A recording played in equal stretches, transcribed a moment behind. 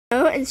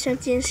and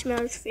something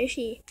smells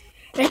fishy.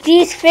 Like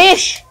these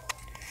fish.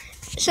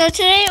 So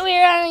today we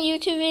are on a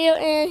YouTube video,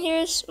 and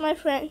here's my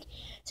friend.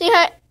 Say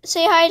hi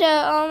to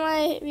all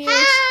my viewers.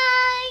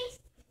 Hi.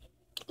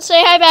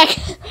 Say hi back.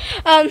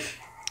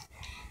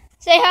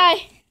 Say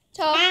hi.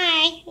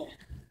 Hi.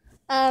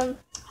 Hi.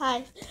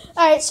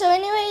 Alright, so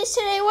anyways,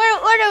 today,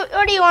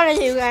 what do you want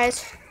to do,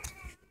 guys?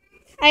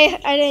 I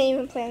didn't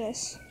even plan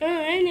this. Oh,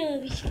 I know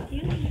what we should do.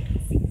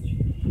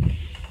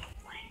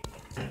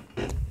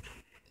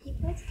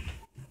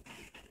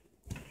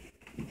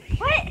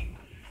 What?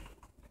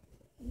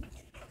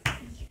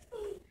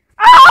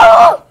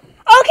 Oh!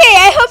 Okay,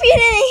 I hope you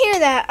didn't hear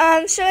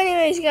that. So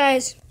anyways,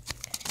 guys.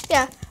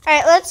 Yeah.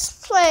 Alright, let's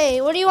play.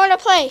 What do you want to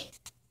play?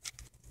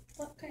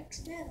 Butt crack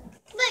smells.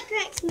 Butt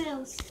crack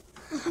smells.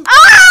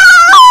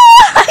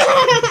 Ah!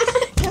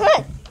 Come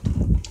on.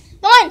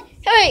 Come on.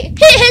 Hurry.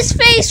 Hit his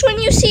face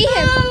when you see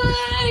him.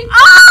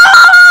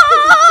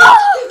 Oh!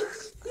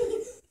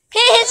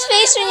 Hit his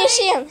face when you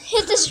see him.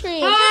 Hit the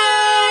screen.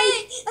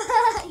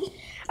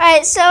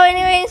 Alright, so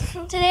anyways,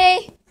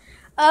 today,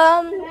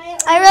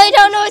 I really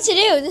don't know what to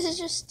do. This is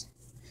just,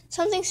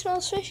 something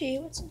smells fishy.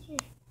 What's in here?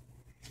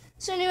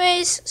 So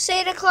anyways,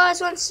 Santa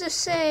Claus wants to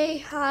say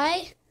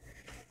hi.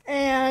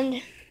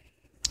 And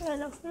I don't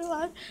know if we're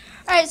allowed.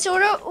 Alright, so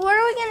what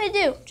are we going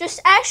to do?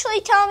 Just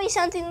actually tell me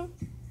something.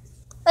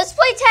 Let's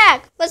play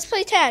tag. Let's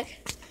play tag.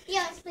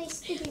 Yeah, let's play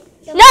stupid.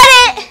 Not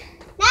it!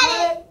 Not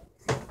it!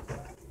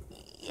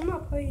 I'm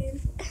not playing.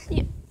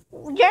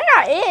 You're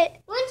not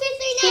it. 1, 2,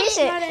 3, He's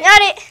not it. it.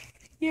 Not it.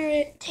 You're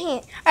it. Dang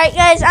it. Alright,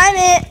 guys, I'm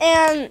it.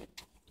 And,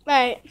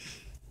 alright.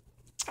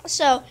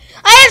 So,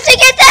 I have to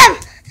get them!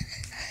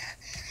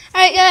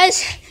 Alright,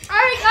 guys.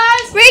 Alright,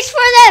 guys. Reach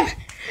for them!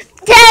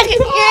 Tag,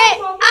 you're it.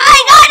 I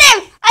got him!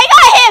 I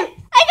got him!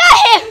 I got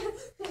him!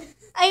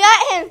 I got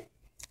him.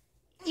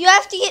 You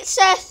have to get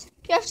Seth.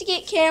 You have to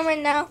get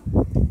Cameron now.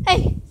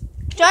 Hey,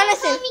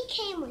 Jonathan. Call me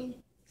Cameron.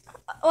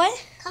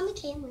 What? Call me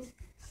Cameron.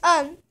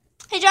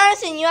 Hey,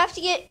 Jonathan, you have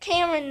to get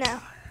Cameron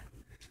now.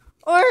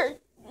 Or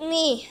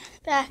me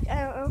back.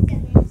 I don't know.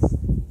 Goodness.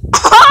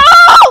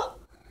 Oh!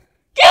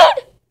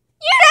 Dude!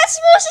 You're not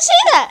supposed to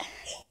say that!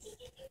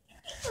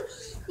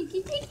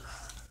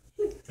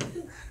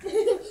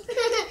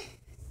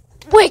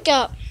 Wake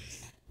up.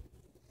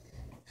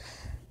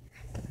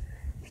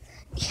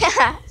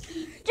 Yeah.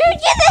 Dude,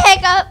 get the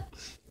heck up.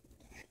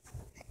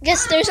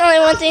 Guess there's only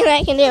one thing that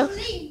I can do.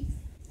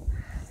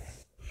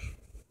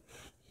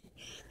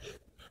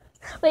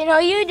 Wait, no,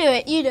 you do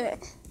it. You do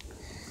it.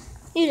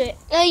 You do it.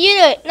 No, you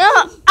do it.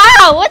 No.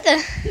 Ow, what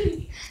the?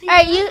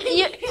 Alright, you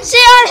sit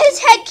on his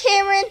head,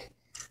 Cameron.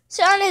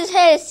 Sit on his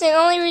head. It's the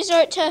only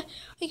resort to...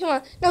 Wait, come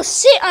on. No,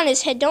 sit on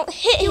his head. Don't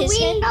hit his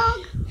head. He's a wiener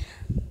dog.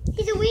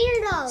 He's a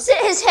wiener dog. Sit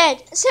his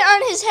head. Sit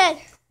on his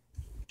head.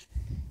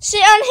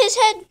 Sit on his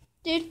head,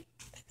 dude.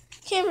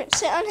 Cameron,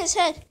 sit on his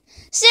head.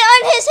 Sit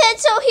on his head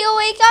so he'll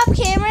wake up,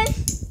 Cameron.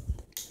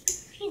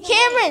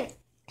 Cameron.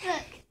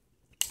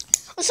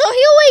 So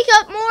he'll wake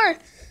up more.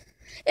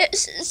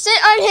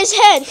 Sit on his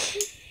head.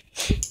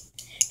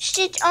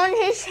 Sit on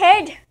his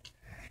head.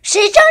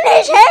 Sit on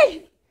his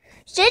head.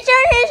 Sit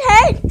on his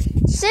head.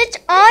 Sit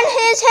on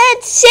his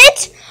head.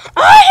 Sit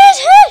on his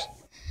head.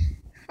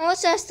 Well,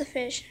 let's ask the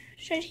fish.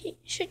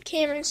 Should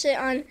Cameron sit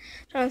on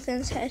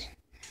Jonathan's head?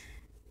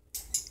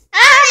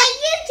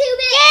 YouTube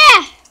it.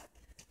 Yeah.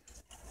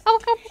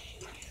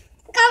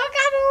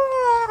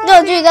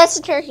 No, dude, that's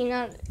a turkey,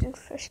 not a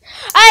fish.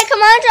 Alright,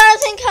 come on,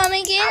 Jonathan, come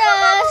and get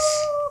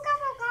us.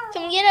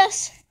 Come get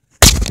us.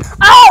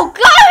 Oh,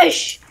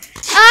 gosh!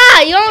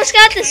 Ah, you almost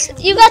got this.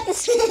 You got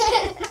this.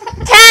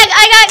 Tag,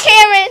 I got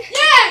Cameron.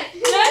 Yeah,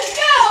 let's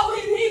go.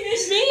 He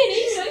missed me and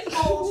he's like,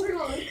 oh, we're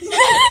going.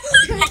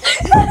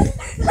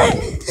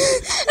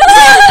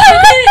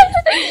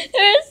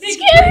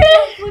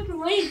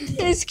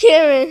 There's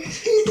Cameron.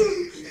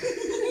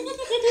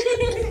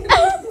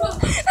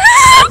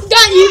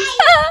 Got you.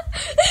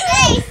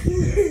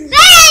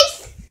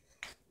 Face.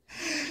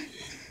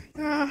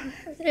 Oh,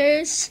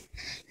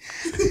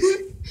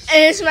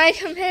 there's my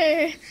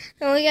competitor.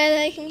 The only guy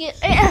that I can get.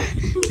 Get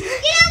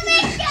on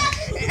base, Tag!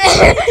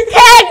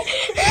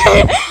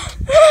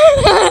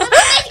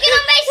 Get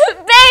on base.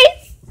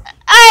 Base!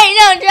 Alright,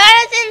 no,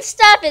 Jonathan,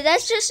 stop it.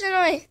 That's just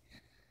annoying.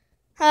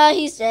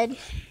 He's dead.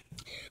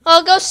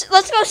 Well, let's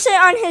go sit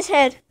on his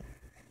head.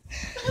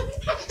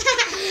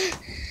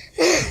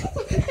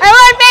 I'm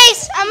on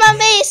base! I'm on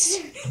base!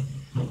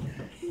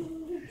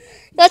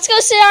 Let's go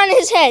sit on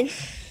his head.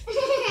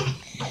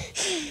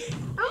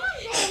 I'm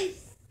on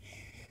base.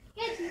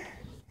 This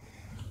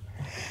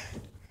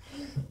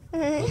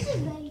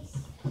is base.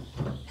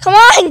 Come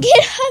on,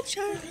 get up,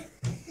 Jonathan.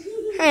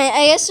 Alright,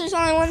 I guess there's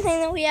only one thing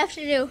that we have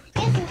to do.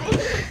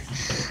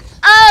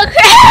 Oh,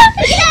 crap!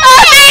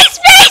 Oh,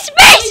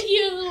 base!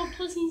 You little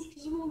pussies,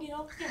 because you won't get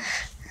off the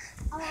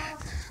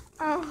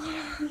Oh.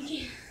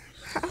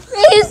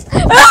 Please.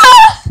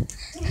 Ah!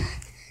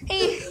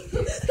 Hey.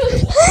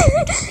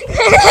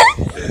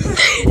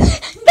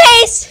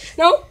 Base!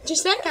 No,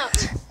 just that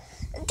couch.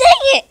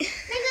 Dang it!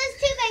 There goes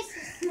 2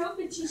 bases. No,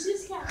 but just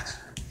this couch.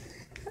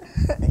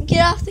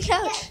 Get off the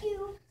couch. Get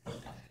you.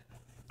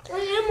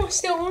 I am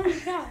still on the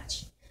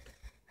couch.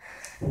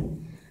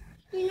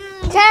 You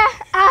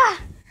know.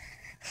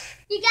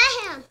 You got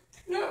him.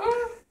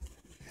 Nuh-uh.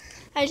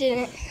 I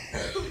didn't.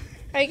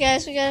 Alright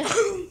guys, we gotta...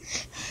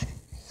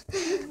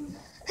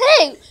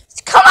 Hey!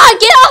 Come on,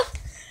 get off!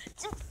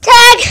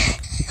 Tag!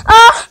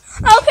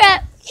 Oh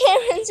crap.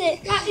 Cameron's it.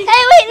 Hey,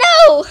 wait,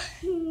 no!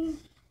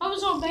 I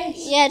was on base.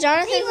 Yeah,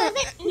 Jonathan.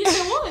 Yes,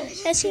 I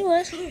was. Yes, he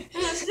was. And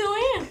I still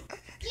am.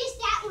 Just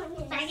that one.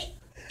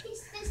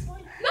 Just this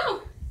one.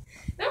 No.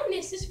 No,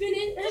 this has been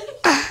it.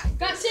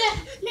 Got set.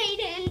 No, you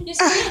didn't. Yes,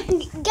 I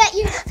did. Get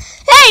you.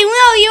 Hey,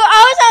 no,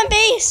 I was on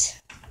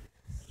base.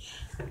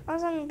 I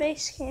was on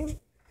base, Cam.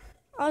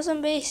 I was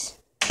on base.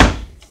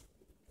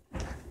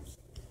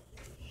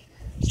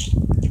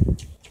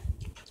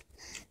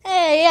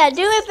 Hey, yeah,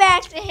 do it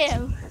back to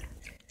him.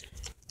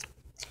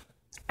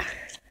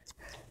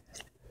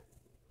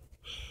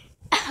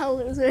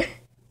 Loser.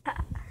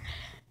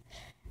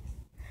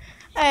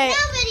 Alright.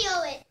 Now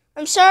video it.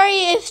 I'm sorry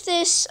if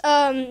this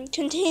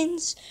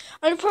contains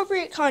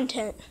inappropriate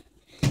content.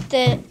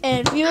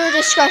 And viewer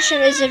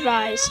discretion is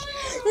advised.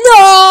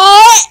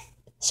 No!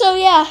 So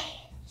yeah.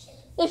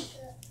 Dude,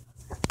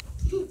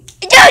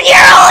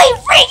 you're only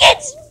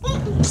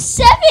freaking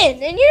 7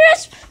 and you're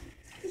just...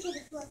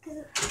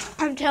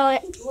 I'm telling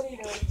you. What are you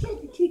doing?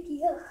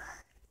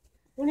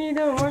 What are you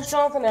doing? Where's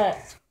Jonathan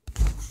at?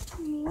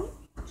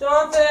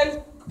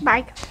 Jonathan!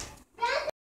 Bye.